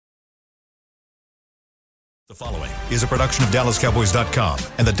The following is a production of DallasCowboys.com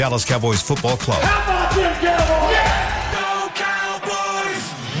and the Dallas Cowboys Football Club. How about them Cowboys? Yeah! Go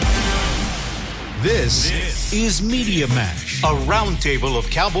Cowboys! This is Media Mash, a roundtable of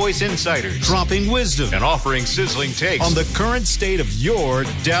Cowboys insiders dropping wisdom and offering sizzling takes on the current state of your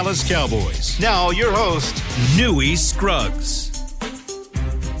Dallas Cowboys. Now, your host, Newy Scruggs.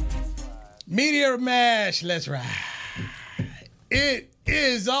 Media Mash, let's ride. It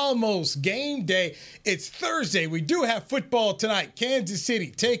is almost game day. It's Thursday. We do have football tonight. Kansas City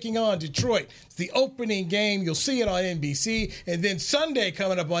taking on Detroit. It's the opening game. You'll see it on NBC. And then Sunday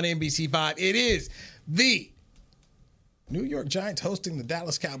coming up on NBC5, it is the New York Giants hosting the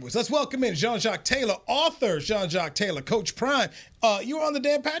Dallas Cowboys. Let's welcome in Jean-Jacques Taylor, author Jean-Jacques Taylor, Coach Prime. You were on the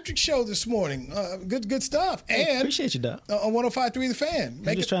Dan Patrick Show this morning. Good stuff. Hey, appreciate you, Doc. On 105.3 The Fan.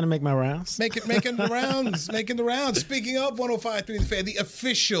 I'm just trying to make my rounds. Making the rounds. Speaking of 105.3 The Fan, the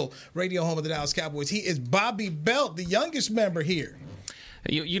official radio home of the Dallas Cowboys, he is Bobby Belt, the youngest member here.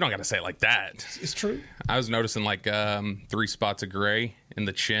 You don't got to say it like that. It's true. I was noticing like 3 spots of gray in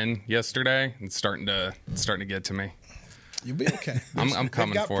the chin yesterday. It's starting to get to me. You'll be okay. I'm coming for it.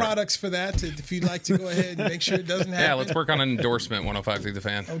 We've got products for that if you'd like to go ahead and make sure it doesn't happen. Yeah, let's work on an endorsement, 105.3 The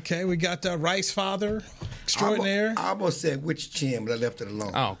Fan. Okay, we got Rice Father extraordinaire. I almost said which chin, but I left it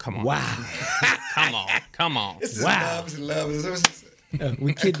alone. Oh, come on. Wow. Come on. This is Wow. love.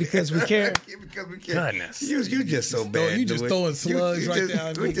 We kid because we care. Because we care. Goodness. You just so bad. You just throwing slugs right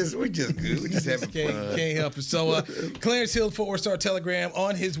down. We just good. We just having fun. Can't help it. So Clarence Hill, Fort Worth Star Telegram,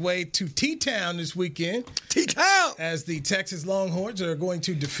 on his way to T-Town this weekend. T-Town! As the Texas Longhorns are going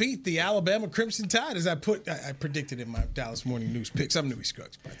to defeat the Alabama Crimson Tide, as I predicted in my Dallas Morning News picks. I'm Newy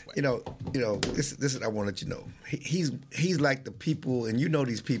Scruggs, by the way. You know. This is I want to let you know. He's like the people, and you know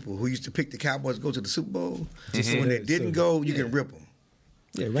these people who used to pick the Cowboys to go to the Super Bowl. Mm-hmm. When they didn't go, you can rip them.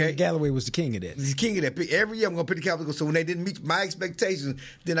 Yeah, Randy Galloway was the king of that. He's the king of that. Every year I'm going to pick the Cowboys. So when they didn't meet my expectations,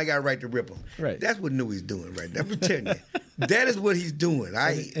 then I got a right to rip them. Right. That's what Newy's doing right now. I'm telling you. That is what he's doing.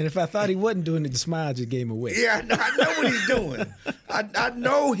 And if I thought he wasn't doing it, the smile just gave him away. Yeah, I know what he's doing. I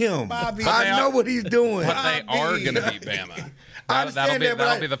know him. Bobby, I know what he's doing. But they are going to beat Bama.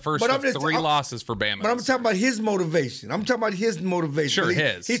 That'll be the first of 3 losses for Bama. But I'm talking about his motivation. Sure,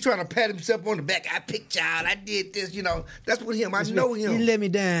 his. He's trying to pat himself on the back. I picked y'all. I did this. That's what him. I know him. You let me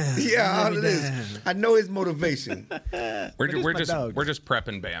down. Yeah, all of this. I know his motivation. We're just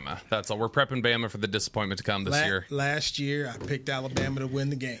prepping Bama. That's all. We're prepping Bama for the disappointment to come this year. Last year, I picked Alabama to win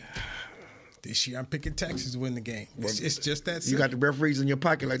the game. This year, I'm picking Texas to win the game. It's just that simple. You got the referees in your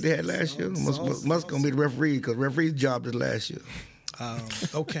pocket like they had last year? Must going to be the referee because referee's job is last year.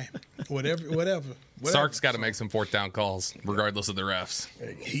 Okay. Whatever. Sark's got to make some 4th down calls, regardless of the refs.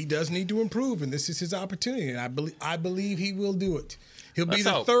 He does need to improve, and this is his opportunity. And I believe he will do it. He'll be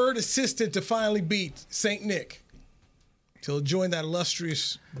the 3rd assistant to finally beat St. Nick. He'll join that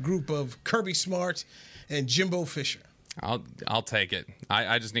illustrious group of Kirby Smart and Jimbo Fisher. I'll take it.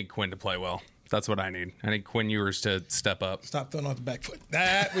 I just need Quinn to play well. That's what I need. I need Quinn Ewers to step up. Stop throwing off the back foot.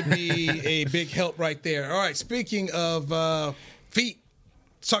 That would be a big help right there. All right, speaking of feet,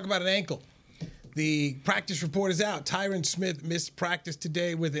 let's talk about an ankle. The practice report is out. Tyron Smith missed practice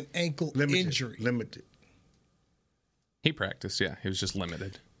today with an ankle injury. Limited. He practiced, yeah. He was just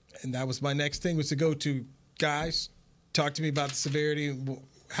limited. And that was my next thing, was to go to, guys, talk to me about the severity.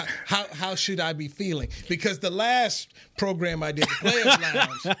 How should I be feeling? Because the last program I did, the Players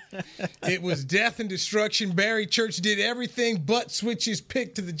Lounge, it was death and destruction. Barry Church did everything but switch his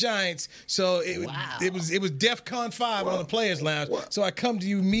pick to the Giants. So it was DEFCON 5 on the Players Lounge. So I come to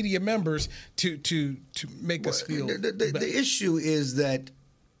you media members to make us feel the issue is that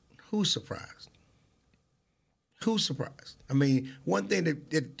who's surprised? Who's surprised? I mean, one thing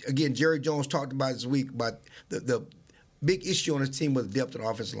that again, Jerry Jones talked about this week about the big issue on his team was depth of the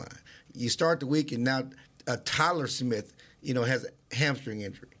offensive line. You start the week, and now Tyler Smith, has a hamstring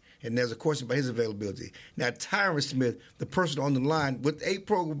injury, and there's a question about his availability. Now, Tyron Smith, the person on the line with 8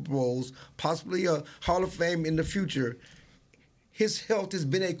 Pro Bowls, possibly a Hall of Fame in the future, his health has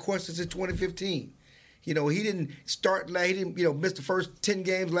been a question since 2015. He didn't start. He didn't, miss the first 10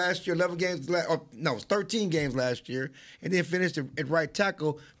 games last year, 11 games. It was 13 games last year, and then finished at right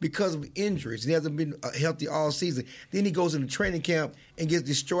tackle because of injuries. He hasn't been healthy all season. Then he goes into training camp and gets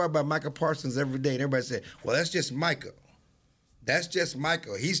destroyed by Micah Parsons every day. And everybody said, "Well, that's just Micah. That's just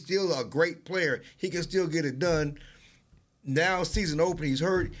Micah. He's still a great player. He can still get it done." Now, season open, he's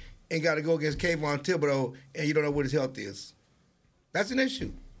hurt and got to go against Kayvon Thibodeau, and you don't know what his health is. That's an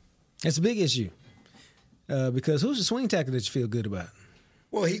issue. It's a big issue. Because who's the swing tackle that you feel good about?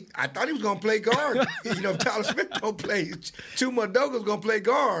 Well, I thought he was going to play guard. If Tyler Smith don't play, Chuma Edoga's going to play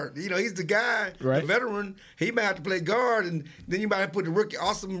guard. He's the guy, the veteran. He might have to play guard, and then you might have to put the rookie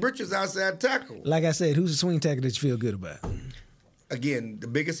Austin Richards outside tackle. Like I said, who's the swing tackle that you feel good about? Again, the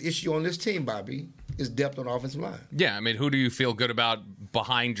biggest issue on this team, Bobby, is depth on the offensive line. Yeah, I mean, who do you feel good about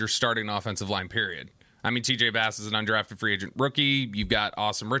behind your starting offensive line, period? I mean, TJ Bass is an undrafted free agent rookie. You've got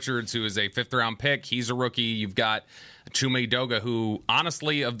Austin Richards, who is a fifth-round pick. He's a rookie. You've got Chuma Edoga, who,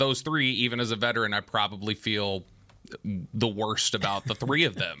 honestly, of those three, even as a veteran, I probably feel the worst about the three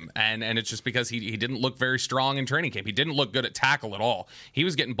of them. And it's just because he didn't look very strong in training camp. He didn't look good at tackle at all. He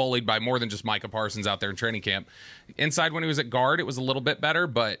was getting bullied by more than just Micah Parsons out there in training camp. Inside, when he was at guard, it was a little bit better.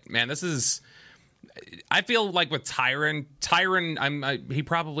 But, man, this is... I feel like with Tyron, he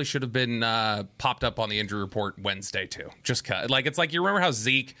probably should have been popped up on the injury report Wednesday too. Just it's like you remember how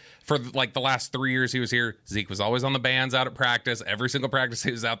Zeke for like the last 3 years he was here. Zeke was always on the bands out at practice. Every single practice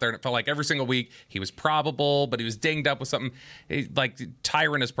he was out there, and it felt like every single week he was probable, but he was dinged up with something. Like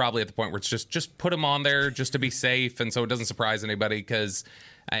Tyron is probably at the point where it's just put him on there just to be safe, and so it doesn't surprise anybody because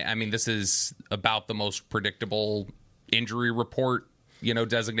I mean this is about the most predictable injury report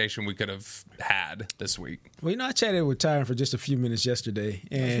designation we could have had this week. Well, I chatted with Tyron for just a few minutes yesterday,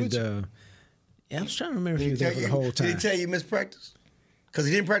 and I was trying to remember if he was there for the whole time. Did he tell you he missed practice? Because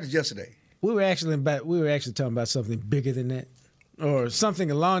he didn't practice yesterday. We were actually talking about something bigger than that, or something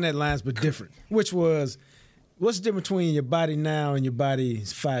along that lines, but different. Which was, what's the difference between your body now and your body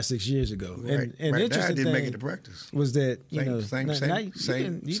 5-6 years ago? Right. And right interesting now, I didn't make thing it to practice. was that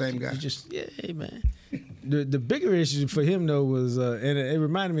same guy. Hey man. The bigger issue for him though was, and it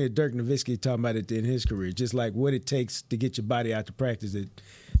reminded me of Dirk Nowitzki talking about it in his career, just like what it takes to get your body out to practice. At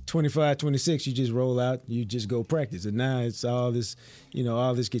 25, 26, you just roll out, you just go practice, and now it's all this,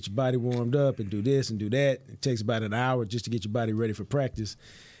 all this get your body warmed up and do this and do that. It takes about an hour just to get your body ready for practice,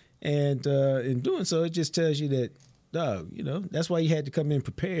 and in doing so, it just tells you that, dog, that's why you had to come in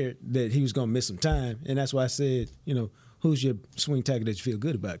prepared that he was going to miss some time, and that's why I said, who's your swing tackle that you feel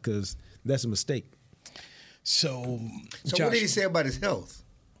good about, because that's a mistake. So Josh, what did he say about his health?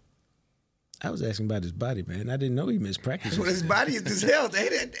 I was asking about his body, man. I didn't know he missed practice. Well, his body is his health.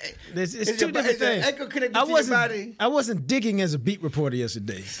 It's two different things. I wasn't digging as a beat reporter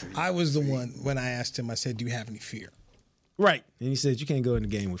yesterday. I was the one when I asked him. I said, "Do you have any fear?" Right, and he said, "You can't go in the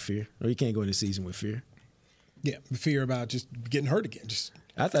game with fear, or you can't go in the season with fear." Yeah, fear about just getting hurt again.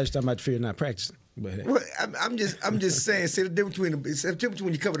 I thought you were talking about fear of not practicing. But hey. Well, I'm just saying. See the difference between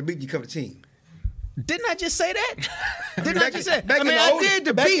when you cover the beat and you cover the team. Didn't I just say that? Didn't I just say? Back in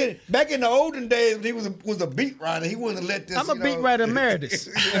the olden days, he was a beat writer. He wouldn't let this. I'm a beat writer emeritus.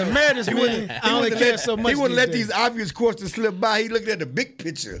 Emeritus means I only care so much. He wouldn't let these obvious questions slip by. He looked at the big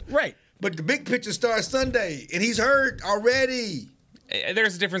picture. Right. But the big picture starts Sunday, and he's hurt already.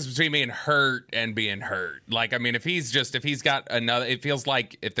 There's a difference between being hurt and being hurt. Like, I mean, if he's got another, it feels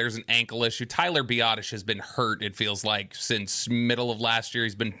like if there's an ankle issue, Tyler Biotish has been hurt, it feels like, since middle of last year.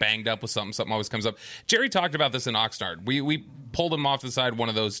 He's been banged up with something. Something always comes up. Jerry talked about this in Oxnard. We pulled him off the side one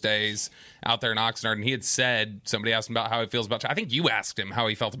of those days out there in Oxnard, and he had said, somebody asked him about how he feels about, I think you asked him how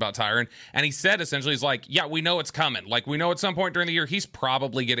he felt about Tyron, and he said, essentially, he's like, yeah, we know it's coming. Like, we know at some point during the year, he's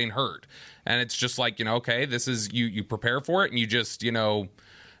probably getting hurt. And it's just like, okay, this is, you prepare for it, and you just,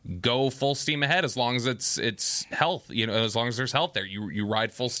 go full steam ahead as long as it's health, as long as there's health there. You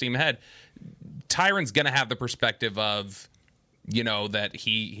ride full steam ahead. Tyron's going to have the perspective of, that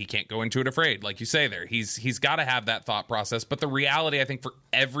he can't go into it afraid, like you say there. He's got to have that thought process. But the reality, I think, for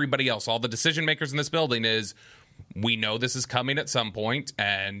everybody else, all the decision makers in this building is, we know this is coming at some point,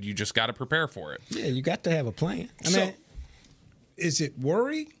 and you just got to prepare for it. Yeah, you got to have a plan. So, is it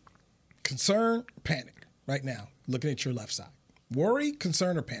worry, concern, panic right now, looking at your left side? Worry,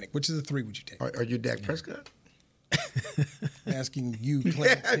 concern, or panic? Which of the three would you take? Are you Dak Prescott? Asking you.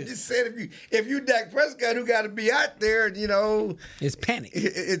 I'm just saying, if you Dak Prescott, who got to be out there, it's panic.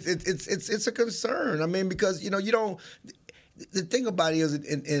 It's a concern. I mean, because you don't. The thing about it is,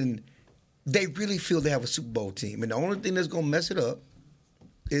 and they really feel they have a Super Bowl team, and the only thing that's going to mess it up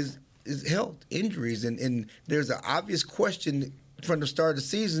is health, injuries, and there's an obvious question from the start of the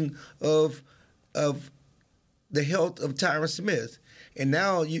season of the health of Tyron Smith. And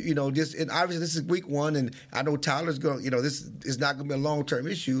now, and obviously this is week one, and I know Tyler's going, this is not going to be a long-term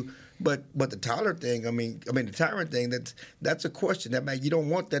issue, but the Tyler thing, the Tyron thing, that's a question. You don't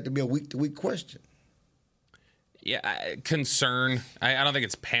want that to be a week-to-week question. Yeah, concern. I don't think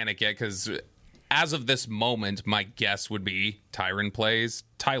it's panic yet, because as of this moment, my guess would be Tyron plays,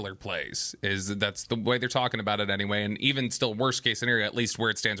 Tyler plays. That's the way they're talking about it anyway. And even still, worst case scenario, at least where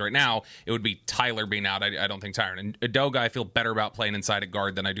it stands right now, it would be Tyler being out. I don't think Tyron. And Udoka, I feel better about playing inside at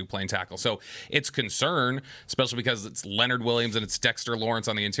guard than I do playing tackle. So it's concern, especially because it's Leonard Williams and it's Dexter Lawrence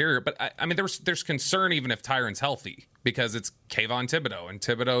on the interior. But I mean, there's concern even if Tyron's healthy, because it's Kayvon Thibodeau, and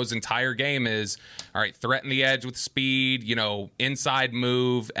Thibodeau's entire game is, all right, threaten the edge with speed, inside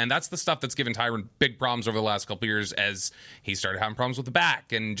move, and that's the stuff that's given Tyron big problems over the last couple of years as he started having problems with the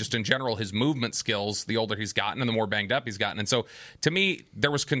back and just in general his movement skills the older he's gotten and the more banged up he's gotten. And so to me,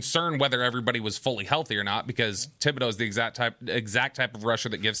 there was concern whether everybody was fully healthy or not, because Thibodeau is the exact type of rusher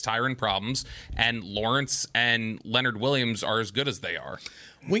that gives Tyron problems, and Lawrence and Leonard Williams are as good as they are.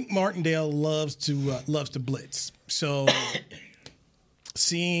 Wink Martindale loves to blitz. So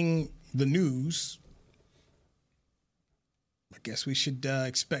seeing the news, I guess we should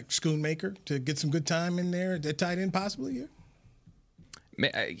expect Schoonmaker to get some good time in there at tight end possibly. Yeah.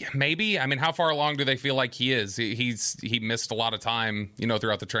 Maybe. I mean, how far along do they feel like he is? He missed a lot of time,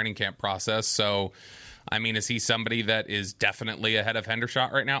 throughout the training camp process. So, I mean, is he somebody that is definitely ahead of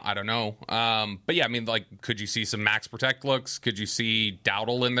Hendershot right now? I don't know. But yeah, I mean, could you see some max protect looks? Could you see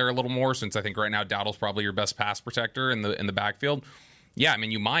Dowdle in there a little more? Since I think right now Dowdle's probably your best pass protector in the backfield. Yeah, I mean,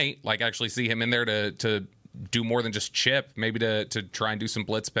 you might actually see him in there to do more than just chip, maybe to try and do some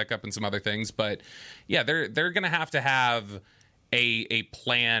blitz pickup and some other things. But yeah, they're going to have a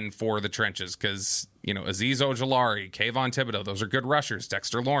plan for the trenches, because Azeez Ojulari, Kayvon Thibodeau, those are good rushers.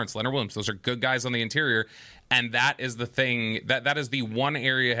 Dexter Lawrence, Leonard Williams, those are good guys on the interior, and that is the thing that is the one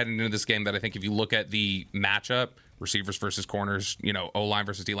area heading into this game that I think if you look at the matchup, receivers versus corners, O-line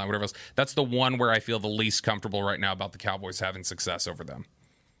versus D-line, whatever else, that's the one where I feel the least comfortable right now about the Cowboys having success over them.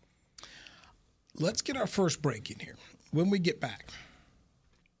 Let's get our first break in here. When we get back,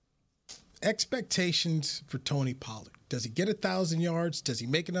 expectations for Tony Pollard. Does he get 1,000 yards? Does he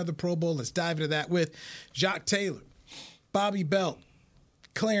make another Pro Bowl? Let's dive into that with Jacques Taylor, Bobby Belt,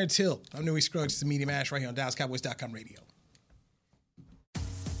 Clarence Hill. I'm Newy Scruggs. It's the Media Mash right here on DallasCowboys.com radio.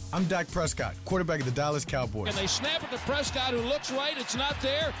 I'm Dak Prescott, quarterback of the Dallas Cowboys. And they snap it to Prescott, who looks right. It's not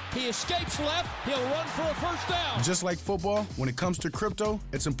there. He escapes left. He'll run for a first down. Just like football, when it comes to crypto,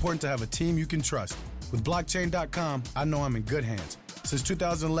 it's important to have a team you can trust. With Blockchain.com, I know I'm in good hands. Since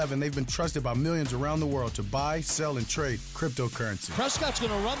 2011, they've been trusted by millions around the world to buy, sell, and trade cryptocurrency. Prescott's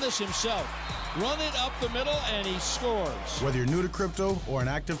going to run this himself. Run it up the middle, and he scores. Whether you're new to crypto or an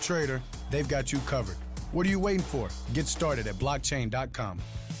active trader, they've got you covered. What are you waiting for? Get started at Blockchain.com.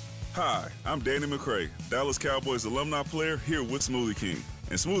 Hi, I'm Danny McCray, Dallas Cowboys alumni player here with Smoothie King.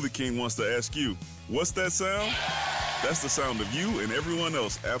 And Smoothie King wants to ask you, what's that sound? That's the sound of you and everyone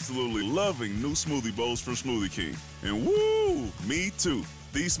else absolutely loving new smoothie bowls from Smoothie King. And woo, me too.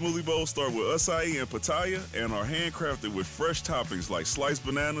 These smoothie bowls start with acai and pitaya and are handcrafted with fresh toppings like sliced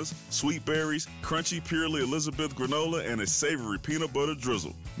bananas, sweet berries, crunchy Purely Elizabeth granola, and a savory peanut butter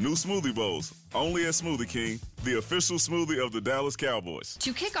drizzle. New smoothie bowls, only at Smoothie King, the official smoothie of the Dallas Cowboys.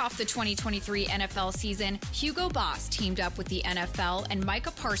 To kick off the 2023 NFL season, Hugo Boss teamed up with the NFL and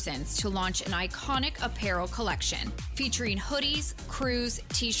Micah Parsons to launch an iconic apparel collection featuring hoodies, crews,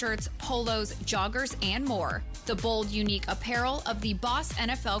 t-shirts, polos, joggers, and more. The bold, unique apparel of the Boss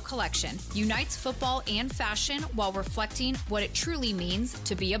NFL collection unites football and fashion while reflecting what it truly means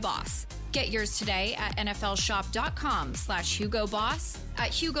to be a boss. Get yours today at nflshop.com/HugoBoss,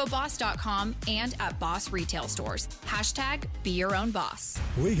 at HugoBoss.com, and at Boss retail stores. #Be your own boss.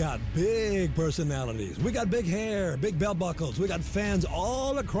 We got big personalities. We got big hair, big belt buckles. We got fans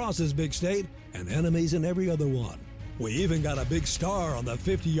all across this big state and enemies in every other one. We even got a big star on the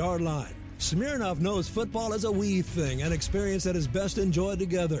 50-yard line. Smirnoff knows football is a we thing, an experience that is best enjoyed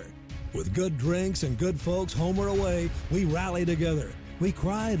together. With good drinks and good folks home or away, we rally together. We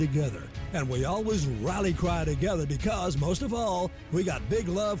cry together, and we always rally cry together because, most of all, we got big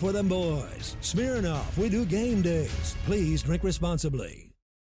love for them boys. Smirnoff, we do game days. Please drink responsibly.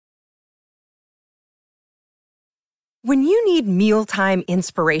 When you need mealtime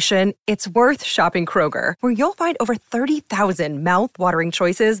inspiration, it's worth shopping Kroger, where you'll find over 30,000 mouth-watering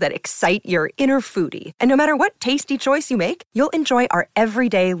choices that excite your inner foodie. And no matter what tasty choice you make, you'll enjoy our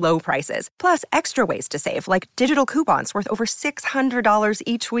everyday low prices, plus extra ways to save, like digital coupons worth over $600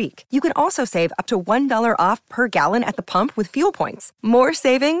 each week. You can also save up to $1 off per gallon at the pump with fuel points. More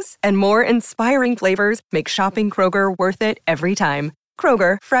savings and more inspiring flavors make shopping Kroger worth it every time.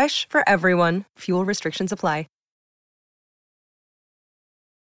 Kroger, fresh for everyone. Fuel restrictions apply.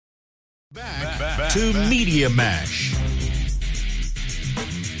 Back to Media Mash.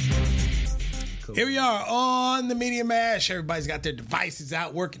 Here we are on the Media Mash. Everybody's got their devices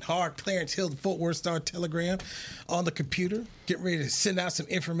out, working hard. Clarence Hill, the Fort Worth Star Telegram, on the computer. getting ready to send out some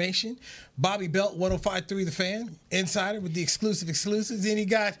information. Bobby Belt, 105.3 The Fan, Insider with the exclusives. Then you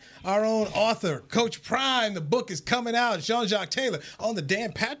got our own author, Coach Prime. The book is coming out, Jean-Jacques Taylor, on the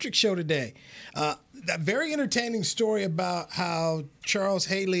Dan Patrick Show today. That very entertaining story about how Charles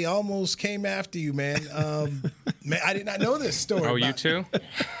Haley almost came after you, man. Man, I did not know this story. Oh, you too?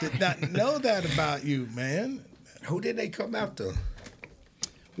 Did not know that about you, man. Who did they come after?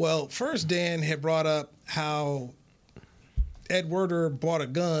 Well, first Dan had brought up how Ed Werder bought a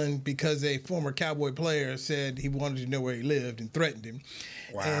gun because a former Cowboy player said he wanted to know where he lived and threatened him.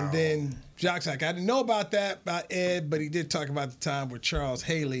 Wow. And then Jacques like, I didn't know about that, about Ed, but he did talk about the time where Charles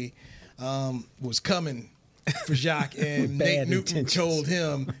Haley was coming for Jacques, and Nate Newton told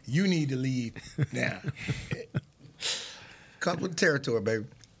him, you need to leave now. Comes with the territory, baby.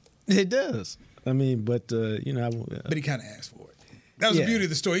 It does. I mean, but, but he kind of asked for it. That was the beauty of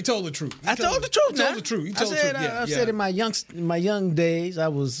the story. He told the truth. I told the truth. He told the truth. I said in my young days, I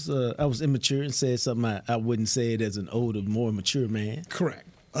was immature and said something I wouldn't say it as an older, more mature man. Correct.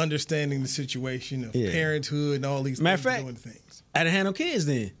 Understanding the situation of parenthood and all these Matter things. Matter of fact, I didn't have no kids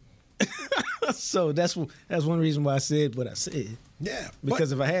then. So that's one reason why I said what I said. Yeah.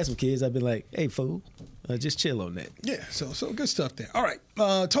 Because if I had some kids, I'd be like, hey, fool, just chill on that. Yeah, so good stuff there. All right,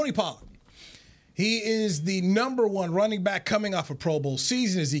 Tony Pollard. He is the number one running back coming off a Pro Bowl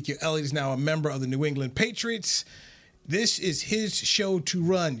season. Ezekiel Elliott is now a member of the New England Patriots. This is his show to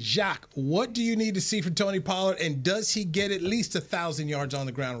run. Jacques, what do you need to see from Tony Pollard, and does he get at least 1,000 yards on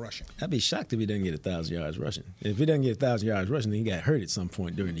the ground rushing? I'd be shocked if he doesn't get 1,000 yards rushing. If he doesn't get 1,000 yards rushing, then he got hurt at some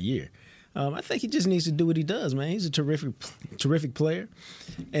point during the year. I think he just needs to do what he does, man. He's a terrific player.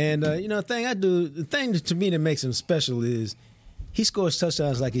 And, the thing to me that makes him special is he scores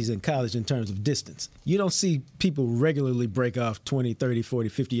touchdowns like he's in college in terms of distance. You don't see people regularly break off 20, 30, 40,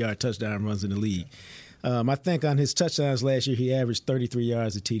 50-yard touchdown runs in the league. I think on his touchdowns last year, he averaged 33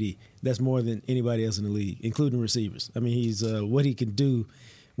 yards a TD. That's more than anybody else in the league, including receivers. I mean, he's what he can do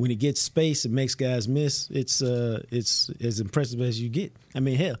when he gets space and makes guys miss. It's as impressive as you get. I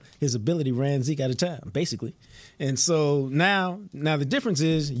mean, hell, his ability ran Zeke out of time, basically. And so now the difference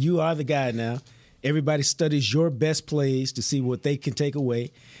is you are the guy now. Everybody studies your best plays to see what they can take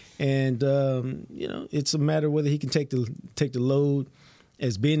away, and it's a matter of whether he can take the load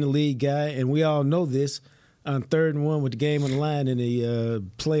as being the lead guy. And we all know this on 3rd and 1 with the game on the line in the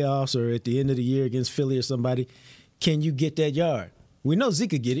playoffs or at the end of the year against Philly or somebody. Can you get that yard? We know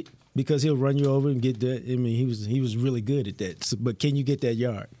Zeke could get it because he'll run you over and get that. I mean, he was really good at that. So, but can you get that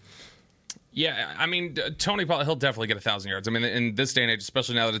yard? Yeah, I mean, Tony Pollard, he'll definitely get 1,000 yards. I mean, in this day and age,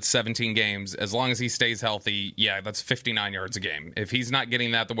 especially now that it's 17 games, as long as he stays healthy, yeah, that's 59 yards a game. If he's not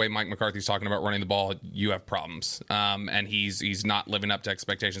getting that the way Mike McCarthy's talking about running the ball, you have problems. And he's not living up to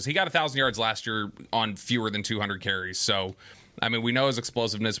expectations. He got 1,000 yards last year on fewer than 200 carries. So, I mean, we know his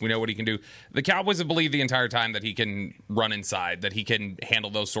explosiveness. We know what he can do. The Cowboys have believed the entire time that he can run inside, that he can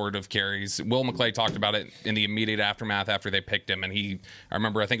handle those sort of carries. Will McClay talked about it in the immediate aftermath after they picked him. And I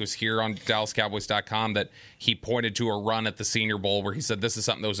remember, I think it was here on DallasCowboys.com that he pointed to a run at the Senior Bowl where he said, this is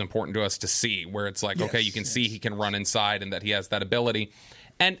something that was important to us to see, where it's like, okay, you can see he can run inside and that he has that ability.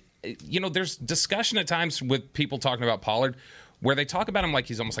 And, there's discussion at times with people talking about Pollard where they talk about him like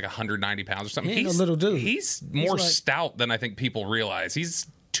he's almost like 190 pounds or something. He's a little dude. He's more stout than I think people realize. He's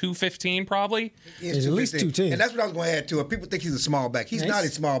 215 probably. He's at least 210. And that's what I was going to add to it. People think he's a small back. He's not a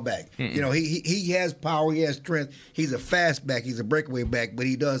small back. Mm-mm. He has power. He has strength. He's a fast back. He's a breakaway back, but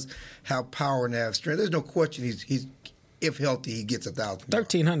he does have power and have strength. There's no question he's if healthy, he gets 1,000.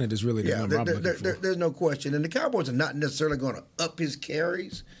 1,300 is really the number I'm looking for. There's no question. And the Cowboys are not necessarily going to up his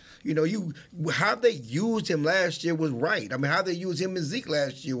carries. How they used him last year was right. I mean, how they used him and Zeke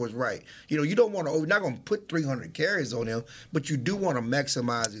last year was right. You don't want to. You're not going to put 300 carries on him, but you do want to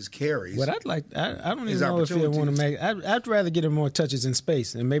maximize his carries. What I don't even know if they want to make. I'd rather get him more touches in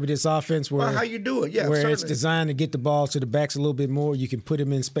space, and maybe this offense where how you do it, where it's designed to get the ball to the backs a little bit more. You can put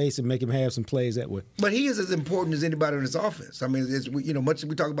him in space and make him have some plays that way. But he is as important as anybody in this offense. I mean, much as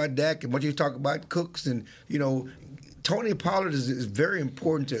we talk about Dak and much as we talk about Cooks and Tony Pollard is very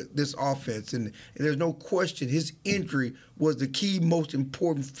important to this offense, and there's no question his injury was the key, most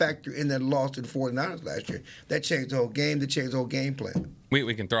important factor in that loss to the 49ers last year. That changed the whole game. That changed the whole game plan.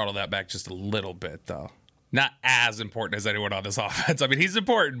 We can throttle that back just a little bit, though. Not as important as anyone on this offense. I mean, he's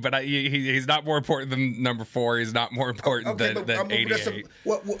important, but he's not more important than number 4. He's not more important than 88.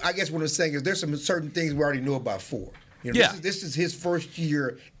 I guess what I'm saying is there's some certain things we already know about 4. This is his first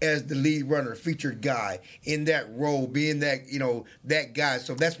year as the lead runner, featured guy in that role, being that that guy.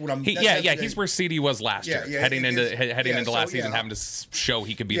 So that's what I'm. He's where CD was last year, heading into last season, having to show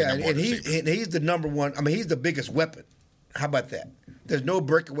he could be the number one receiver. And he's the number one. I mean, he's the biggest weapon How about that? There's no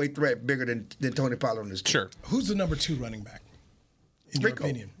breakaway threat bigger than Tony Pollard on this team. Sure. Who's the number 2 running back? In your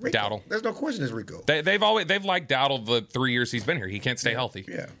opinion, Dowdle. There's no question it's Rico. They've liked Dowdle the 3 years he's been here. He can't stay healthy.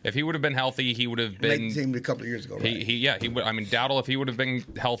 Yeah. If he would have been healthy, he would have been. Made the team a couple of years ago, right? He would. I mean, Dowdle, if he would have been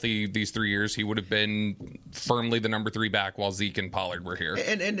healthy these 3 years, he would have been firmly the number 3 back while Zeke and Pollard were here.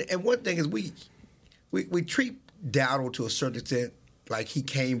 And one thing is we treat Dowdle to a certain extent like he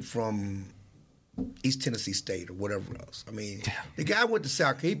came from East Tennessee State or whatever else. I mean, the guy went to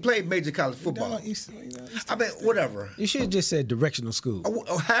South. He played major college football. I mean, whatever. You should have just said directional school.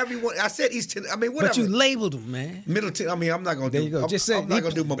 Or however you want. I said East Tennessee. I mean, whatever. But you labeled him, man. Middle Tennessee. I mean, I'm not gonna there do. You go. I'm not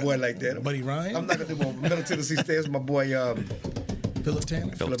gonna do my boy like that. Buddy Ryan. I'm not gonna do my Middle Tennessee State. It's my boy. Philip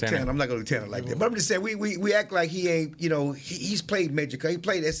Tanner. Philip Tanner. I'm not going to do Tanner like that. But I'm just saying, we act like he ain't, he's played major. He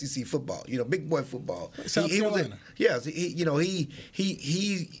played SEC football, big boy football. South Carolina. He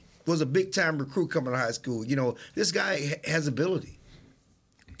was a big time recruit coming to high school. This guy has ability.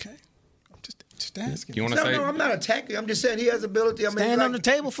 Okay. I'm just asking. You want to say? No, I'm not attacking. I'm just saying he has ability. I mean, stand on the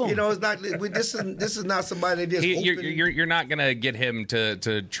table for him. It's not. This is not somebody that just. You're not going to get him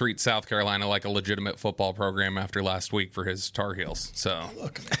to treat South Carolina like a legitimate football program after last week for his Tar Heels. So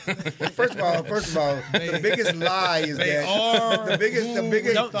Look, first of all, the biggest lie is the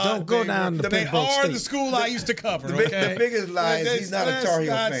biggest. Don't go down the They Penn are State. the school I used to cover. The biggest lie is he's not a Tar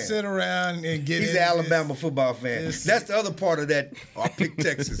Heel fan. Sit around and get. He's an Alabama football fan. That's the other part of that. I pick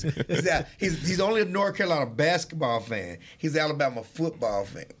Texas. Is that he's only a North Carolina basketball fan. He's an Alabama football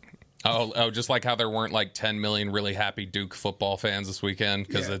fan. Oh, just like how there weren't like 10 million really happy Duke football fans this weekend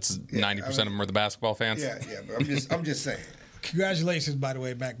because it's 90% of them are the basketball fans. Yeah. But I'm just saying. Congratulations, by the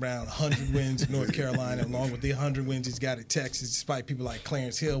way, Mac Brown. 100 wins in North Carolina, along with the 100 wins he's got at Texas, despite people like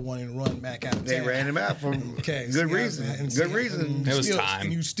Clarence Hill wanting to run Mac out of town. They ran him out for good reason. Good reason. It was time.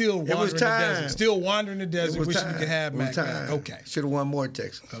 And you still wandering the desert. Still wandering the desert. Wishing you could have Mac back. Okay. Should have won more at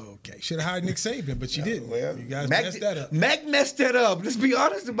Texas. Okay. Should have hired Nick Saban, but you didn't. Well, you guys messed that up. Mac messed that up. Let's be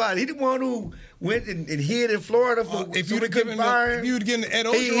honest about it. He the one who went and hid in Florida for if you'd have given the Ed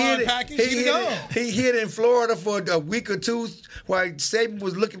Ogeron package, he'd have gone. He hid in Florida for a week or two while Saban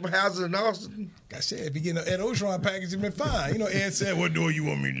was looking for houses in Austin. I said, if you get an Ed Ogeron package, it'd been fine. Ed said, what door you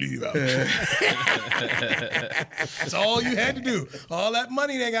want me to leave out? That's all you had to do. All that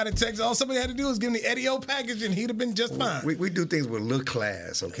money they got in Texas, all somebody had to do was give him the Eddie O package, and he'd have been just fine. We do things with little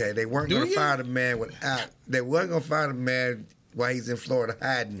class, okay? They weren't going to fire the man without. They weren't going to fire the man while he's in Florida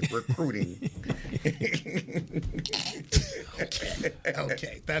hiding, recruiting.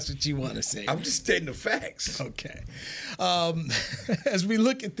 Okay, that's what you want to say. I'm just stating the facts. Okay. As we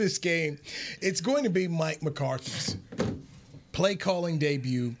look at this game, it's going to be Mike McCarthy's play calling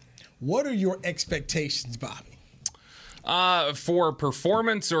debut. What are your expectations, Bobby? For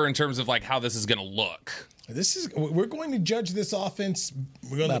performance or in terms of like how this is going to look? We're going to judge this offense.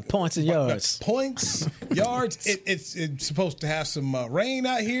 We're going by points and yards. Points, yards. It's supposed to have some rain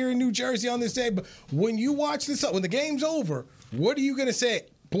out here in New Jersey on this day. But when you watch this, when the game's over, what are you going to say?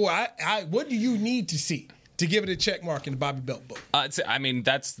 Boy, what do you need to see to give it a check mark in the Bobby Belt book? I mean,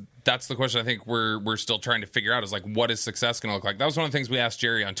 that's the question I think we're still trying to figure out is like, what is success going to look like? That was one of the things we asked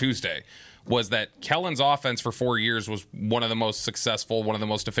Jerry on Tuesday, was that Kellen's offense for 4 years was one of the most successful, one of the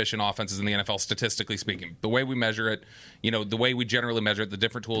most efficient offenses in the NFL, statistically speaking. The way we measure it, the way we generally measure it, the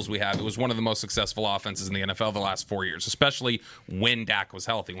different tools we have, it was one of the most successful offenses in the NFL the last 4 years, especially when Dak was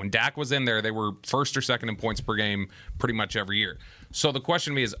healthy. When Dak was in there, they were first or second in points per game pretty much every year. So the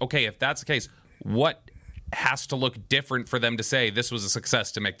question to me is, okay, if that's the case, what has to look different for them to say this was a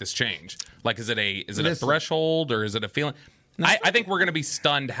success to make this change? Like, is it a threshold or is it a feeling? I think we're going to be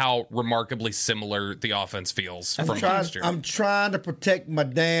stunned how remarkably similar the offense feels from last year. I'm trying to protect my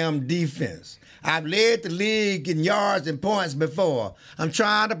damn defense. I've led the league in yards and points before. I'm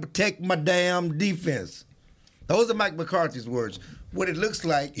trying to protect my damn defense. Those are Mike McCarthy's words. What it looks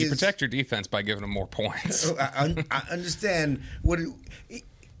like is... You protect your defense by giving them more points. I understand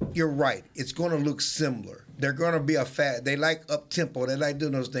you're right. It's going to look similar. They're going to be they like up-tempo. They like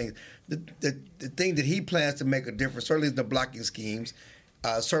doing those things. The thing that he plans to make a difference, certainly is the blocking schemes.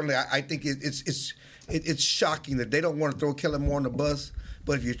 Certainly, I think it's shocking that they don't want to throw Kellen Moore on the bus.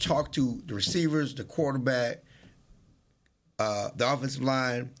 But if you talk to the receivers, the quarterback, the offensive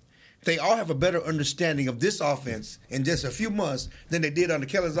line, they all have a better understanding of this offense in just a few months than they did under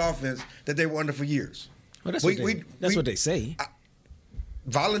Kellen's offense that they were under for years. Well, that's what they say.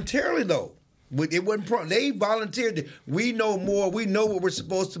 Voluntarily, though. It wasn't they volunteered. We know more. We know what we're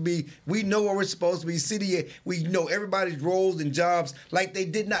supposed to be. We know where we're supposed to be. We know everybody's roles and jobs like they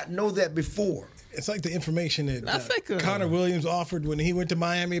did not know that before. It's like the information that Connor Williams offered when he went to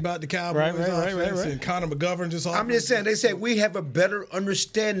Miami about the Cowboys offense, and Connor McGovern just offered. I'm just saying, they said we have a better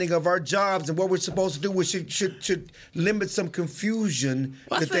understanding of our jobs and what we're supposed to do, which should limit some confusion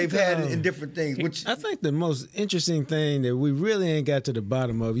that they've had in different things. Which I think the most interesting thing that we really ain't got to the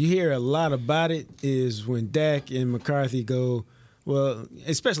bottom of, you hear a lot about it, is when Dak and McCarthy go, well,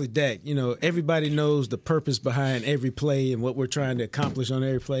 especially Dak, everybody knows the purpose behind every play and what we're trying to accomplish on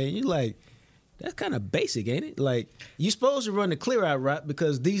every play. And you're like, that's kind of basic, ain't it? Like, you're supposed to run the clear-out route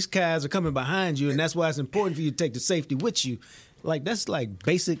because these guys are coming behind you, and that's why it's important for you to take the safety with you. Like, that's like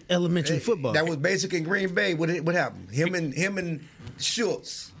basic elementary football. That was basic in Green Bay. What happened? Him and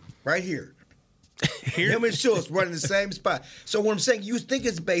Schultz right here. Him and Schultz running the same spot. So what I'm saying, you think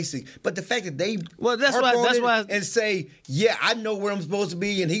it's basic, but the fact that they and say, yeah, I know where I'm supposed to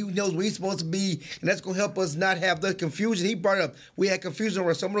be, and he knows where he's supposed to be, and that's going to help us not have the confusion. He brought up, we had confusion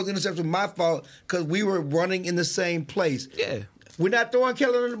over some of those interceptions, my fault, because we were running in the same place. Yeah. We're not throwing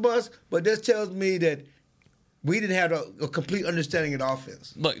Kelly under the bus, but this tells me that we didn't have a complete understanding of the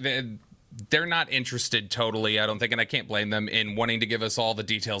offense. Look, they're not interested totally, I don't think, and I can't blame them in wanting to give us all the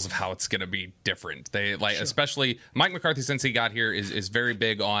details of how it's going to be different. They especially Mike McCarthy, since he got here, is very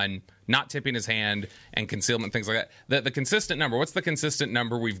big on not tipping his hand and concealment, things like that. The consistent number, what's the consistent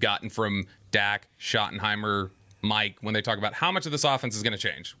number we've gotten from Dak, Schottenheimer, Mike, when they talk about how much of this offense is going to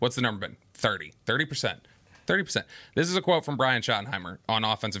change? What's the number been? 30%. 30%. This is a quote from Brian Schottenheimer on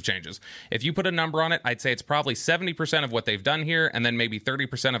offensive changes. If you put a number on it, I'd say it's probably 70% of what they've done here, and then maybe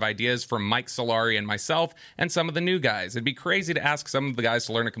 30% of ideas from Mike Solari and myself and some of the new guys. It'd be crazy to ask some of the guys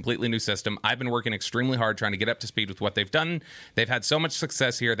to learn a completely new system. I've been working extremely hard trying to get up to speed with what they've done. They've had so much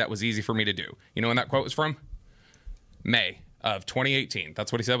success here that was easy for me to do. You know when that quote was from? May of 2018.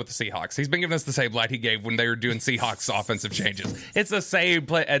 That's what he said with the Seahawks. He's been giving us the same light he gave when they were doing Seahawks offensive changes. It's the same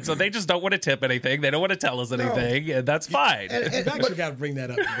play, and so they just don't want to tip anything. They don't want to tell us anything, and that's fine. You've actually got to bring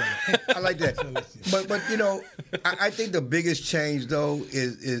that up. I like that. But I think the biggest change though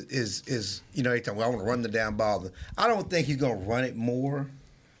is they talk, well, I want to run the damn ball. I don't think he's going to run it more.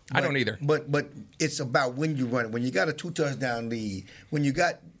 I don't either. But it's about when you run it. When you got a 2-touchdown lead, when you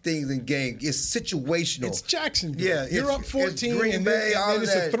got things in game, it's situational. It's Jacksonville. Yeah, you're up 14, Green Bay, and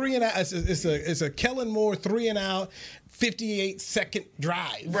it's a 3-and-out. It's a Kellen Moore 3-and-out, 58-second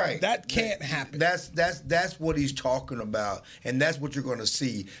drive. Right. That can't happen. That's what he's talking about, and that's what you're going to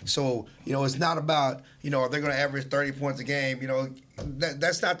see. So it's not about are they going to average 30 points a game?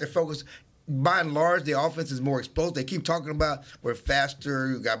 That's not their focus. By and large, the offense is more explosive. They keep talking about we're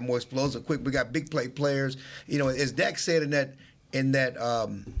faster, we got more explosive, quick. We got big play players. As Dak said in that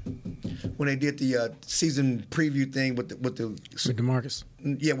when they did the season preview thing with DeMarcus.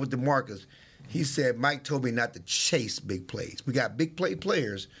 Yeah, with DeMarcus, he said Mike told me not to chase big plays. We got big play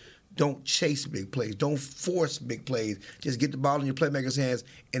players. Don't chase big plays. Don't force big plays. Just get the ball in your playmakers' hands,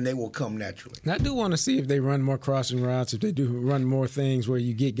 and they will come naturally. I do want to see if they run more crossing routes, if they do run more things where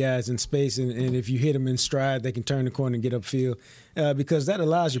you get guys in space, and if you hit them in stride, they can turn the corner and get upfield, because that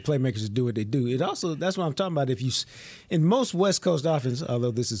allows your playmakers to do what they do. It also, that's what I'm talking about. In most West Coast offense,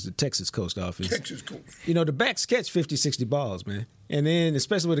 although this is the Texas Coast offense, the backs catch 50, 60 balls, man. And then,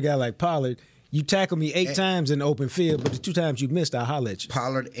 especially with a guy like Pollard, you tackle me 8 times in the open field, but the 2 times you missed, I'll holler at you.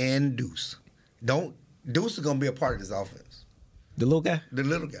 Pollard and Deuce. Deuce is going to be a part of this offense. The little guy? The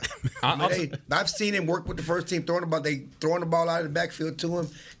little guy. I've seen him work with the first team, throwing the ball out of the backfield to him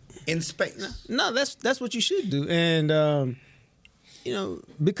in space. No, that's what you should do. And,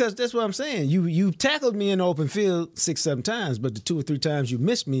 because that's what I'm saying. You tackled me in the open field 6, 7 times, but the 2 or 3 times you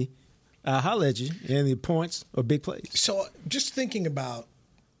missed me, I'll holler at you, and the points are big plays. So just thinking about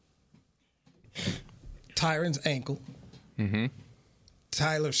Tyron's ankle,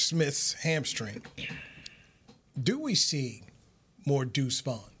 Tyler Smith's hamstring. Do we see more Deuce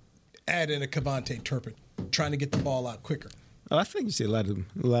Vaughn? Add in a Kevontae Turpin, trying to get the ball out quicker. Oh, I think you see a lot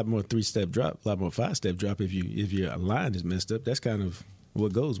more 3-step drop, a lot more 5-step drop if your line is messed up. That's kind of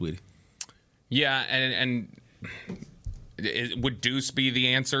what goes with it. Yeah, and would Deuce be the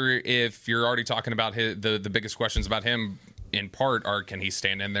answer if you're already talking about the biggest questions about him? In part, are can he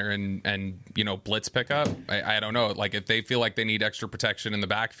stand in there and blitz pickup? I don't know. Like if they feel like they need extra protection in the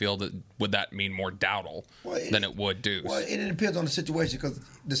backfield, would that mean more Dowdle than it would Deuce? Well, it depends on the situation because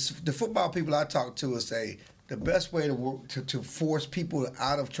the football people I talk to will say the best way to force people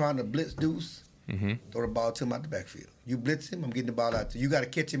out of trying to blitz Deuce, throw the ball to him out the backfield. You blitz him, I'm getting the ball out to you. You got to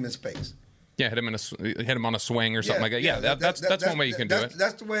catch him in space. Yeah, hit him on a swing or something like that. Yeah, that's one way you can do it.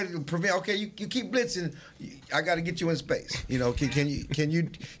 That's the way to prevent. Okay, you keep blitzing. I got to get you in space. Can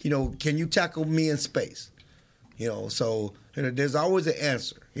you tackle me in space? So there's always an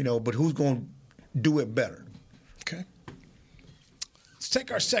answer. But who's going to do it better. Okay. Let's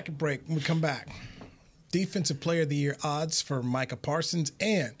take our second break when we come back. Defensive Player of the Year odds for Micah Parsons,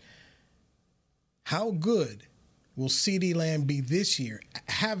 and how good will CeeDee Lamb be this year,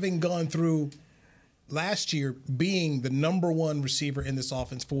 having gone through last year being the number one receiver in this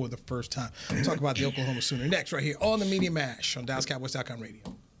offense for the first time. We'll talk about the Oklahoma Sooner next right here on the Media Mash on DallasCowboys.com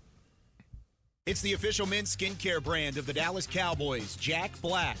radio. It's the official men's skincare brand of the Dallas Cowboys, Jack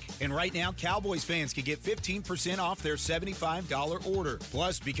Black. And right now, Cowboys fans can get 15% off their $75 order.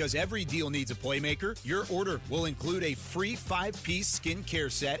 Plus, because every deal needs a playmaker, your order will include a free 5-piece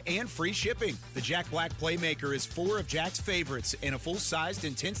skincare set and free shipping. The Jack Black Playmaker is 4 of Jack's favorites and a full-sized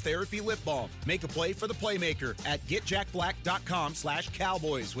intense therapy lip balm. Make a play for the playmaker at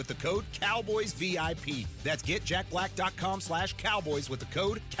getjackblack.com/Cowboys with the code CowboysVIP. That's getjackblack.com/Cowboys with the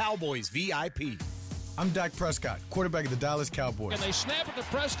code CowboysVIP. I'm Dak Prescott, quarterback of the Dallas Cowboys. And they snap it to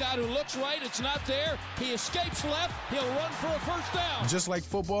Prescott, who looks right. It's not there. He escapes left. He'll run for a first down. Just like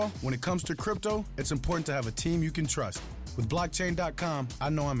football, when it comes to crypto, it's important to have a team you can trust. With Blockchain.com, I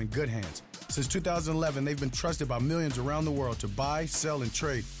know I'm in good hands. Since 2011, they've been trusted by millions around the world to buy, sell, and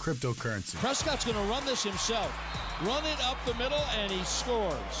trade cryptocurrency. Prescott's going to run this himself. Run it up the middle, and he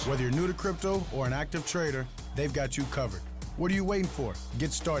scores. Whether you're new to crypto or an active trader, they've got you covered. What are you waiting for?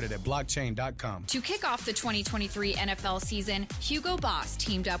 Get started at blockchain.com. To kick off the 2023 NFL season, Hugo Boss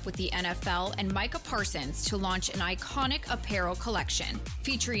teamed up with the NFL and Micah Parsons to launch an iconic apparel collection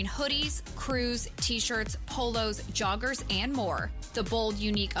featuring hoodies, crews, t-shirts, polos, joggers, and more. The bold,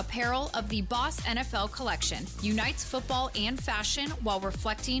 unique apparel of the Boss NFL collection unites football and fashion while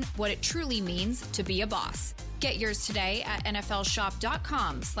reflecting what it truly means to be a boss. Get yours today at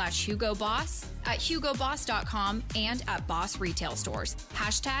nflshop.com/HugoBoss, at HugoBoss.com, and at Boss retail stores.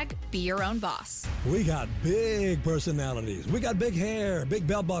 Hashtag be your own boss. We got big personalities. We got big hair, big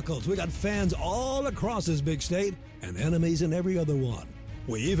belt buckles. We got fans all across this big state and enemies in every other one.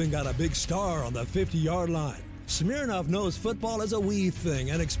 We even got a big star on the 50-yard line. Smirnoff knows football is a we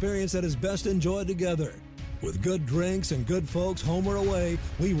thing, an experience that is best enjoyed together. With good drinks and good folks home or away,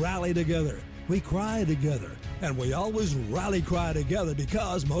 we rally together. We cry together, and we always rally cry together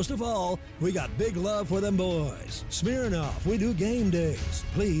because, most of all, we got big love for them boys. Smirnoff, we do game days.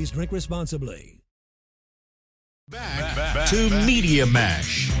 Please drink responsibly. Back to Media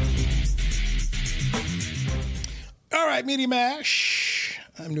Mash. All right, Media Mash.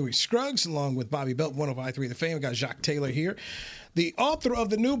 I'm Newy Scruggs, along with Bobby Belt, 105.3 The Fan. We got Jacques Taylor here. The author of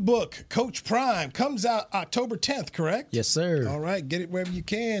the new book, Coach Prime, comes out October 10th, correct? Yes, sir. All right, get it wherever you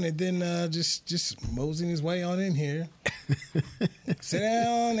can, and then just moseying his way on in here. Sit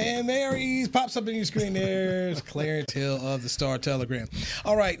down, and there he pops up on your screen. There's Clarence Hill of the Star Telegram.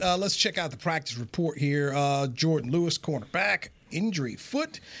 All right, let's check out the practice report here. Jordan Lewis, cornerback. Injury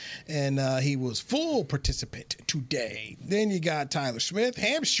foot, and he was full participant today. Then you got Tyler Smith,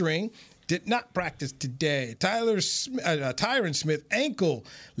 hamstring, did not practice today. Tyron Smith, ankle,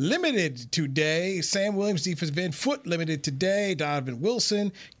 limited today. Sam Williams, defensive end, foot, limited today. Donovan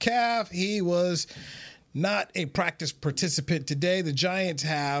Wilson, calf, he was not a practice participant today. The Giants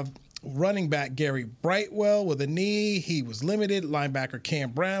have running back Gary Brightwell with a knee. He was limited. Linebacker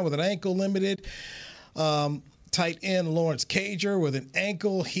Cam Brown with an ankle, limited. Tight end Lawrence Cager with an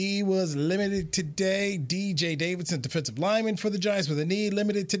ankle. He was limited today. DJ Davidson, defensive lineman for the Giants with a knee,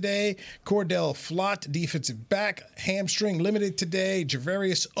 limited today. Cordell Flott, defensive back, hamstring, limited today.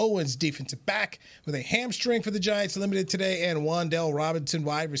 Javarius Owens, defensive back with a hamstring for the Giants, limited today. And Wan'Dale Robinson,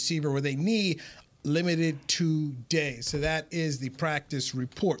 wide receiver with a knee, limited today. So that is the practice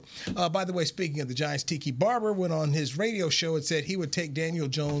report. By the way, speaking of the Giants, Tiki Barber went on his radio show and said he would take Daniel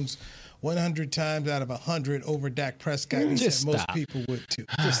Jones 100 times out of 100 over Dak Prescott. He said most people would too.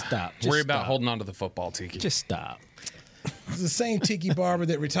 Just stop. Worry about holding on to the football, Tiki. Just stop. It's the same Tiki Barber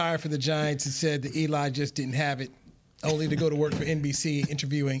that retired for the Giants and said that Eli just didn't have it, only to go to work for NBC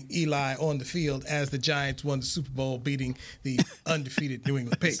interviewing Eli on the field as the Giants won the Super Bowl, beating the undefeated New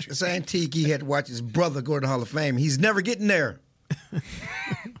England Patriots. Same Tiki had to watch his brother go to the Hall of Fame. He's never getting there.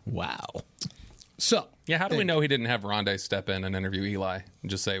 Wow. So, yeah, how do we know he didn't have Rondé step in and interview Eli and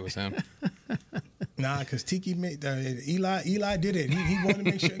just say it was him? Nah, because Tiki made Eli did it. He wanted to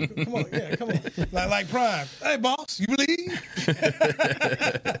make sure. Come on. Like Prime. Hey, boss, you believe?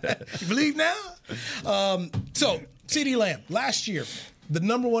 You believe now? So, CeeDee Lamb, last year, the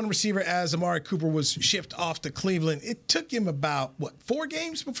number one receiver as Amari Cooper was shipped off to Cleveland. It took him about, 4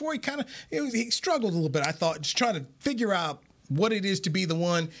 games before he struggled a little bit, I thought, just trying to figure out what it is to be the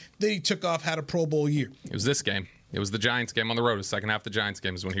one that he took off, had a Pro Bowl year. It was this game. It was the Giants game on the road. The second half of the Giants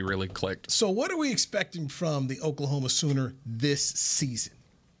game is when he really clicked. So what are we expecting from the Oklahoma Sooner this season?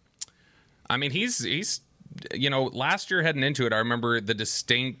 I mean, he's last year heading into it, I remember the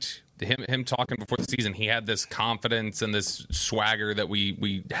distinct him talking before the season. He had this confidence and this swagger that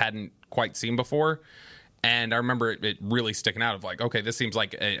we hadn't quite seen before. And I remember it really sticking out of like, okay, this seems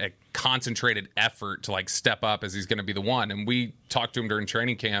like a concentrated effort to like step up as he's going to be the one. And we talked to him during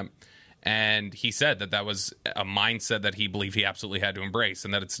training camp, and he said that was a mindset that he believed he absolutely had to embrace,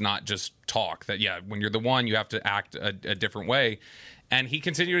 and that it's not just talk. That, yeah, when you're the one, you have to act a different way. And he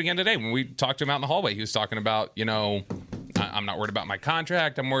continued again today. When we talked to him out in the hallway, he was talking about, I'm not worried about my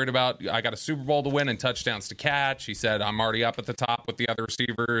contract. I'm worried about I got a Super Bowl to win and touchdowns to catch. He said, I'm already up at the top with the other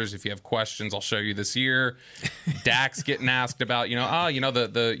receivers. If you have questions, I'll show you this year. Dak's getting asked about,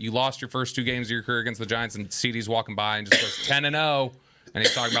 you lost your first 2 games of your career against the Giants, and CeeDee's walking by and just goes 10-0. And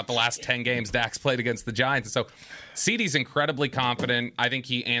he's talking about the last 10 games Dak's played against the Giants. And so CeeDee's incredibly confident. I think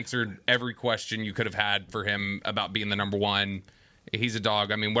he answered every question you could have had for him about being the number one. He's a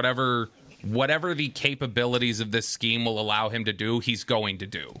dog. I mean, whatever the capabilities of this scheme will allow him to do, he's going to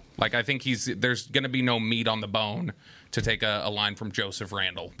do. Like, I think there's going to be no meat on the bone, to take a line from Joseph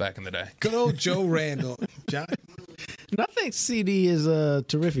Randle back in the day. Good old Joe Randle. John? No, I think CeeDee is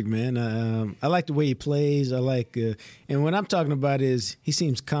terrific, man. I like the way he plays. I like, and what I'm talking about is he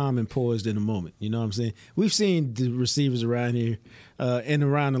seems calm and poised in the moment. You know what I'm saying? We've seen the receivers around here and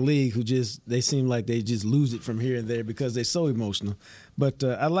around the league who they seem like they just lose it from here and there because they're so emotional. But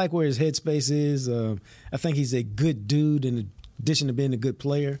I like where his headspace is. I think he's a good dude in addition to being a good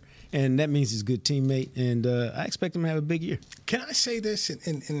player, and that means he's a good teammate. And I expect him to have a big year. Can I say this?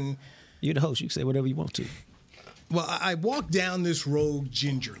 And you're the host. You can say whatever you want to. Well, I walk down this road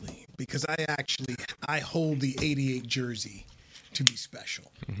gingerly because I hold the 88 jersey to be special.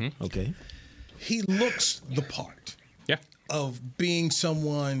 Mm-hmm. Okay. He looks the part. Yeah. Of being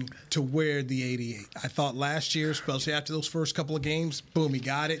someone to wear the 88. I thought last year, especially after those first couple of games, boom, he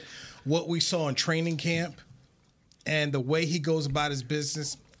got it. What we saw in training camp and the way he goes about his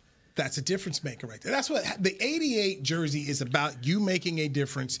business, that's a difference maker right there. That's what the 88 jersey is about, you making a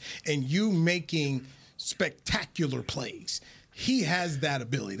difference and you making spectacular plays. He has that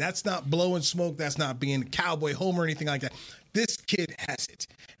ability. That's not blowing smoke. That's not being a cowboy homer or anything like that. This kid has it.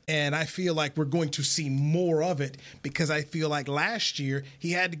 And I feel like we're going to see more of it because I feel like last year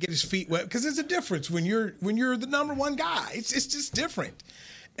he had to get his feet wet because there's a difference when you're the number one guy. It's just different.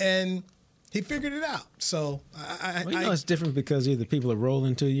 And he figured it out. So it's different because either people are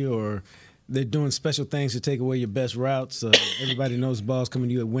rolling to you or they're doing special things to take away your best routes. Everybody knows the ball's coming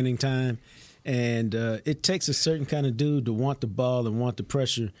to you at winning time. And it takes a certain kind of dude to want the ball and want the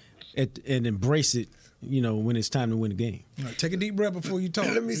pressure and embrace it, when it's time to win the game. All right, take a deep breath before you talk.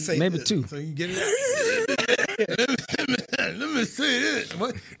 Let me say maybe this. 2. So you get it. Let me say this.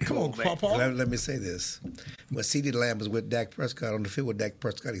 What? Come on, Paul. Let me say this. When CeeDee Lamb was with Dak Prescott on the field with Dak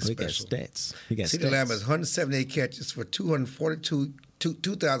Prescott, he's special. He got stats. CeeDee Lamb has 178 catches for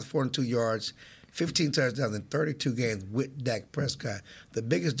 2,402 yards, 15 touchdowns in 32 games with Dak Prescott. The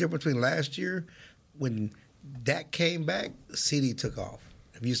biggest difference between last year, when Dak came back, CeeDee took off.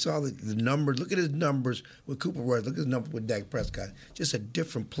 If you saw the numbers, look at his numbers with Cooper Rush, look at his numbers with Dak Prescott. Just a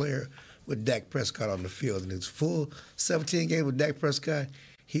different player with Dak Prescott on the field. In his full 17 games with Dak Prescott,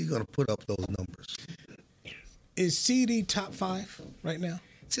 he's going to put up those numbers. Is CeeDee top 5 right now?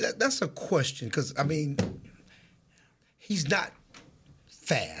 See, that's a question because, he's not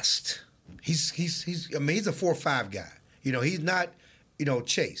fast. He's a 4-5 guy. He's not,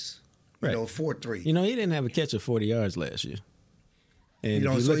 Chase. Right. 4-3. He didn't have a catch of 40 yards last year. And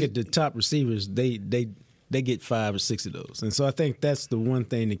if you look at the top receivers, they get 5 or 6 of those. And so I think that's the one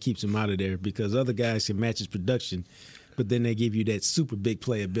thing that keeps him out of there because other guys can match his production, but then they give you that super big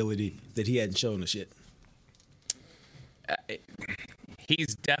play ability that he hadn't shown us yet.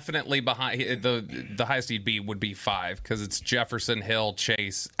 He's definitely behind. The highest he'd be would be 5 because it's Jefferson, Hill,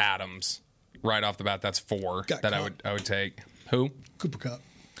 Chase, Adams. Right off the bat, that's 4 that I would take. Who? Cooper Kupp.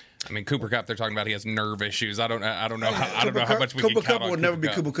 Cooper Kupp. They're talking about he has nerve issues. I don't know how much we can count on. Cooper Kupp will never be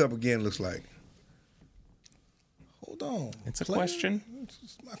Cooper Kupp again. Looks like. Hold on. It's a question.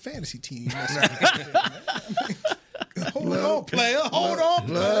 It's my fantasy team. Hold on, player. Hold on.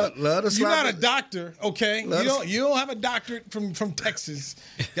 You're not a doctor, okay? You don't have a doctorate from Texas.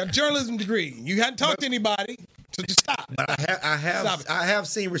 You got a journalism degree. You hadn't talked to anybody, so just stop. But I have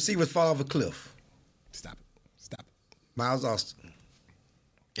seen receivers fall off a cliff. Stop it. Miles Austin.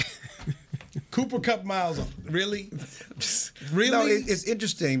 Cooper Kupp, Miles Austin. Really? No, it's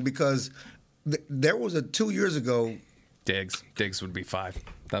interesting because there was 2 years ago. Diggs would be 5.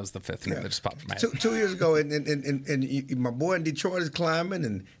 That was the fifth name that just popped in my head. 2 years ago, and my boy in Detroit is climbing,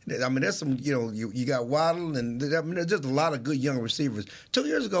 and I mean, there's some, you got Waddle, and I mean, there's just a lot of good young receivers. 2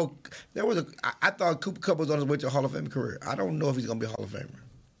 years ago, I thought Cooper Kupp was on his way to a Hall of Fame career. I don't know if he's going to be a Hall of Famer.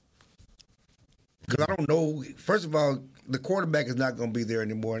 Because I don't know, first of all, the quarterback is not going to be there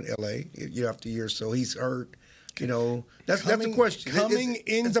anymore in L.A. year after year, so he's hurt. That's the question. Coming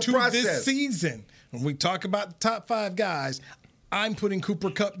it's into a process. this season, when we talk about the top 5 guys, I'm putting Cooper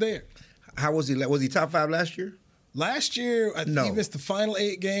Kupp there. How was he? Was he top 5 last year? Last year, he missed the final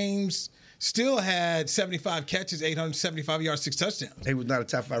 8 games. Still had 75 catches, 875 yards, 6 touchdowns. He was not a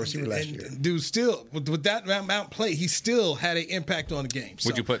top 5 receiver last year. Dude, still with that amount play, he still had an impact on the game.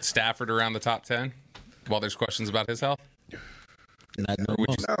 Would you put Stafford around the top 10 while there's questions about his health? He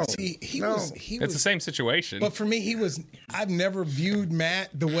was. It's the same situation. But for me, I've never viewed Matt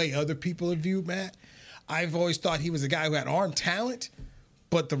the way other people have viewed Matt. I've always thought he was a guy who had arm talent,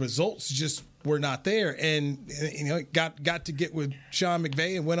 but the results just were not there. And got to get with Sean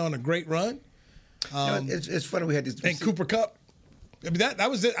McVay and went on a great run. It's funny we had this. And Cooper Kupp. I mean, I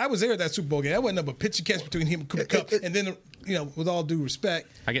was there at that Super Bowl game. That wasn't a pitch and catch between him and Cooper Kupp. And then, with all due respect,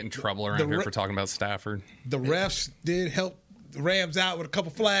 I get in trouble around here for talking about Stafford. The refs did help the Rams out with a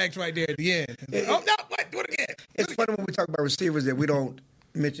couple flags right there at the end. Do it again. It's funny when we talk about receivers that we don't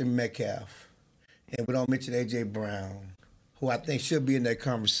mention Metcalf and we don't mention A.J. Brown, who I think should be in that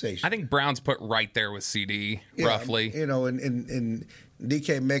conversation. I think Brown's put right there with CD, roughly. And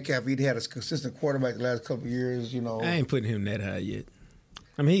DK Metcalf, he'd had a consistent quarterback the last couple of years, I ain't putting him that high yet.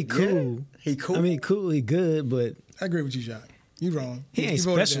 I mean, he cool. Yeah, he cool. I mean, cool, he good, but I agree with you, John. You wrong. He ain't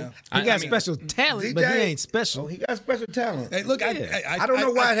special. He got special talent, but he ain't special. He got special talent. Hey, look, I don't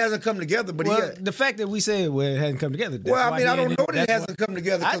know why it hasn't come together, but the fact that we say it hasn't come together. I don't know that it hasn't come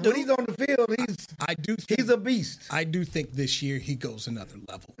together. Because when he's on the field, he's a beast. I do think this year he goes another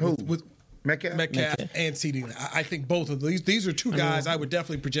level. Who? With Metcalf and CD. I think both of these are two guys I would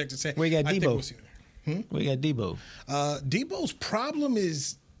definitely project to say. We got Debo. We got Debo. Debo's problem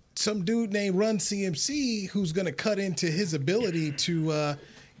is some dude named Run CMC who's going to cut into his ability to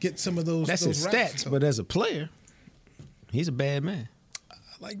get some of those. That's his stats, but as a player, he's a bad man. I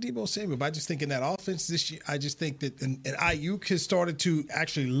like Debo Samuel, but I just think in that offense this year, I just think that and Ayuk has started to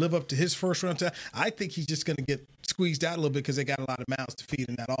actually live up to his first run time. I think he's just going to get squeezed out a little bit because they got a lot of mouths to feed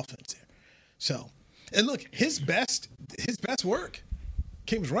in that offense there. So, and look, his best work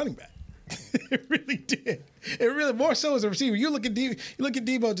came as running back. It really did. It really more so as a receiver. You look at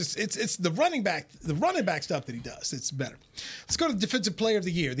Debo. Just it's the running back stuff that he does. It's better. Let's go to Defensive Player of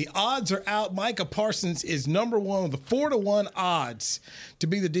the Year. The odds are out. Micah Parsons is number 1 with the 4-1 odds to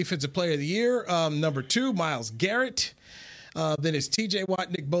be the Defensive Player of the Year. Number 2, Myles Garrett. Then it's T.J.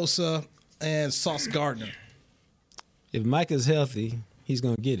 Watt, Nick Bosa, and Sauce Gardner. If Micah's healthy, he's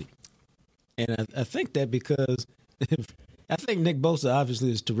gonna get it, and I think that because I think Nick Bosa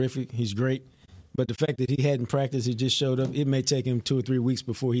obviously is terrific. He's great. But the fact that he hadn't practiced, he just showed up, it may take him 2 or 3 weeks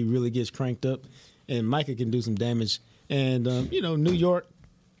before he really gets cranked up. And Micah can do some damage. And, New York,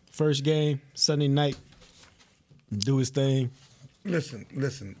 first game, Sunday night, do his thing. Listen.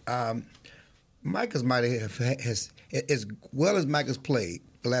 Micah's has as well as Micah's played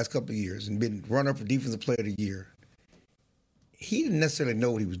the last couple of years and been runner for Defensive Player of the Year, he didn't necessarily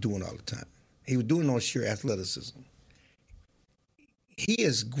know what he was doing all the time. He was doing it on sheer athleticism. He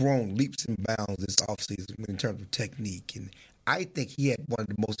has grown leaps and bounds this offseason in terms of technique, and I think he had one of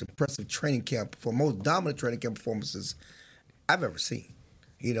the most impressive most dominant training camp performances I've ever seen.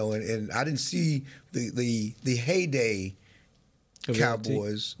 And I didn't see the heyday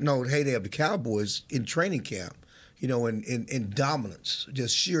Cowboys, the heyday of the Cowboys in training camp, in dominance,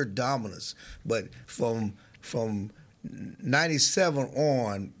 just sheer dominance. But from 97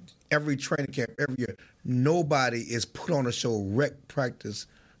 on, every training camp, every year, nobody is put on a show rec practice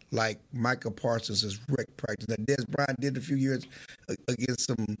like Micah Parsons is rec practice. Now, Des Bryant did a few years against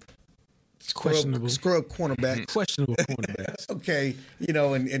some scrub cornerback. Questionable cornerbacks. Okay,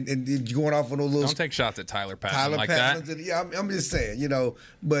 and going off on those little. Don't take shots at Tyler Patton like that. Yeah, I'm just saying,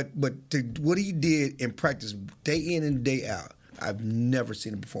 but to what he did in practice, day in and day out, I've never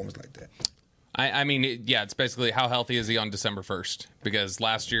seen a performance like that. I mean, it's basically how healthy is he on December 1st? Because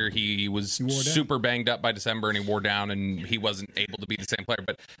last year he was super banged up by December and he wore down and he wasn't able to be the same player.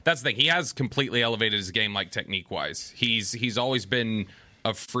 But that's the thing. He has completely elevated his game, like technique-wise. He's always been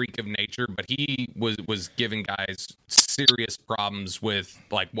a freak of nature, but he was giving guys serious problems with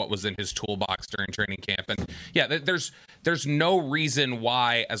like what was in his toolbox during training camp. And there's no reason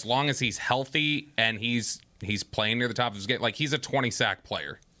why, as long as he's healthy and he's playing near the top of his game, like he's a 20-sack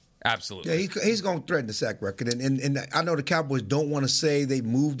player. Absolutely. Yeah, he's going to threaten the sack record. And I know the Cowboys don't want to say they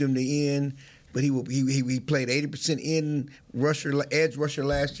moved him to end, but he played 80% in edge rusher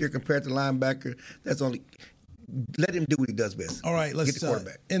last year compared to linebacker. That's only – let him do what he does best. All right, let's get the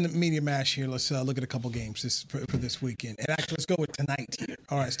quarterback. In the media mash here, let's look at a couple games for this weekend. And actually, let's go with tonight here.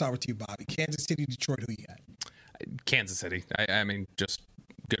 All right, start with you, Bobby. Kansas City, Detroit, who you got? Kansas City. I mean, just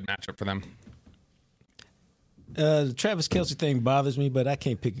good matchup for them. The Travis Kelce thing bothers me, but I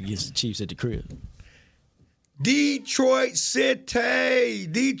can't pick against the Chiefs at the crib. Detroit City.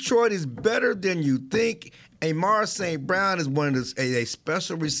 Detroit is better than you think. Amar St. Brown is one of a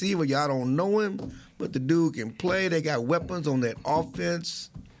special receiver. Y'all don't know him, but the dude can play. They got weapons on that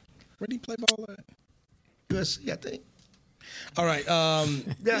offense. Where did he play ball at? USC, I think. All right.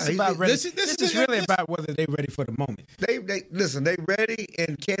 This is really about whether they're ready for the moment. They listen. They ready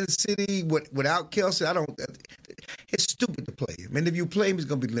in Kansas City without Kelce. It's stupid to play him. And if you play him, he's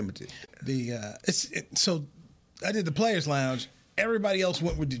going to be limited. So I did the Players Lounge. Everybody else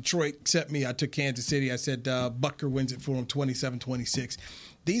went with Detroit except me. I took Kansas City. I said Butker wins it for him 27-26.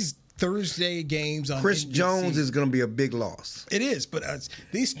 These Thursday games on Chris NBC, Jones is going to be a big loss. It is, but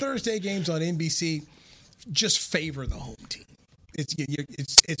these Thursday games on NBC just favor the home team.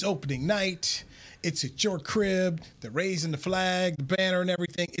 It's opening night. It's at your crib. They're raising the flag, the banner, and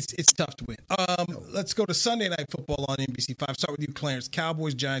everything. It's tough to win. Let's go to Sunday Night Football on NBC5. Start with you, Clarence.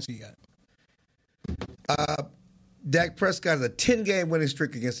 Cowboys, Giants. Who you got? Dak Prescott has a 10-game winning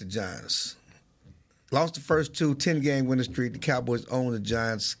streak against the Giants. Lost the first 2, 10-game winning streak. The Cowboys own the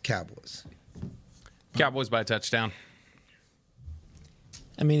Giants. Cowboys. Cowboys by a touchdown.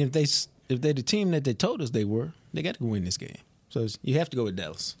 I mean, if they're the team that they told us they were, they got to win this game. So you have to go with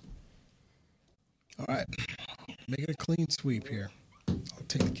Dallas. All right. Make it a clean sweep here. I'll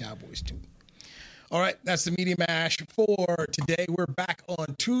take the Cowboys, too. All right. That's the Media Mash for today. We're back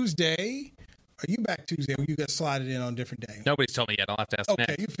on Tuesday. Are you back Tuesday or you got slotted in on a different day? Nobody's told me yet. I'll have to ask Okay,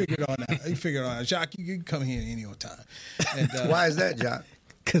 Nick. you figured on that. Jacques, you can come here any old time. And, why is that, Jacques?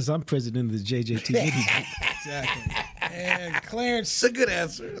 Because I'm president of the JJTV. Exactly. And Clarence. It's a good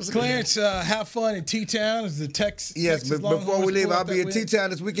answer. Clarence, have fun in T-Town. Is the Texas. Yes, but before we leave, I'll be in T-Town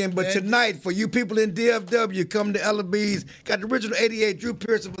this weekend. But tonight, for you people in DFW, come to Ellaby's. Got the original 88 Drew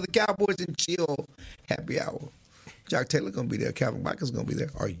Pearson for the Cowboys and Chill happy hour. Jock Taylor going to be there. Calvin Michael's going to be there.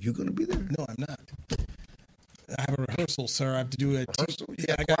 Are you going to be there? No, I'm not. I have a rehearsal, sir. I have to do a rehearsal.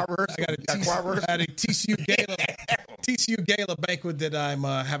 I got a TCU Gala banquet that I'm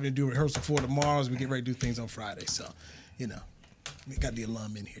having to do a rehearsal for tomorrow as we get ready to do things on Friday. So, we got the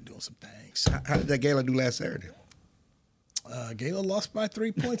alum in here doing some things. How did that Gala do last Saturday? Gala lost by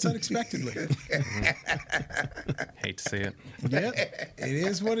 3 points unexpectedly. Hate to see it. Yeah, it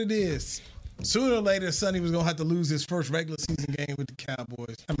is what it is. Sooner or later, Sonny was going to have to lose his first regular season game with the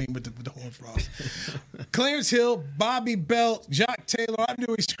Cowboys. With the Horned Frogs. Clarence Hill, Bobby Belt, Jock Taylor, I'm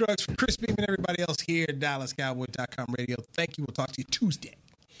Dewey Scruggs, for Chris Beam and everybody else here at DallasCowboys.com radio. Thank you. We'll talk to you Tuesday.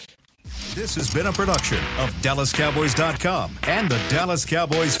 This has been a production of DallasCowboys.com and the Dallas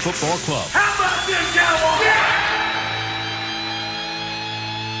Cowboys Football Club. How about this, Cowboys? Yeah!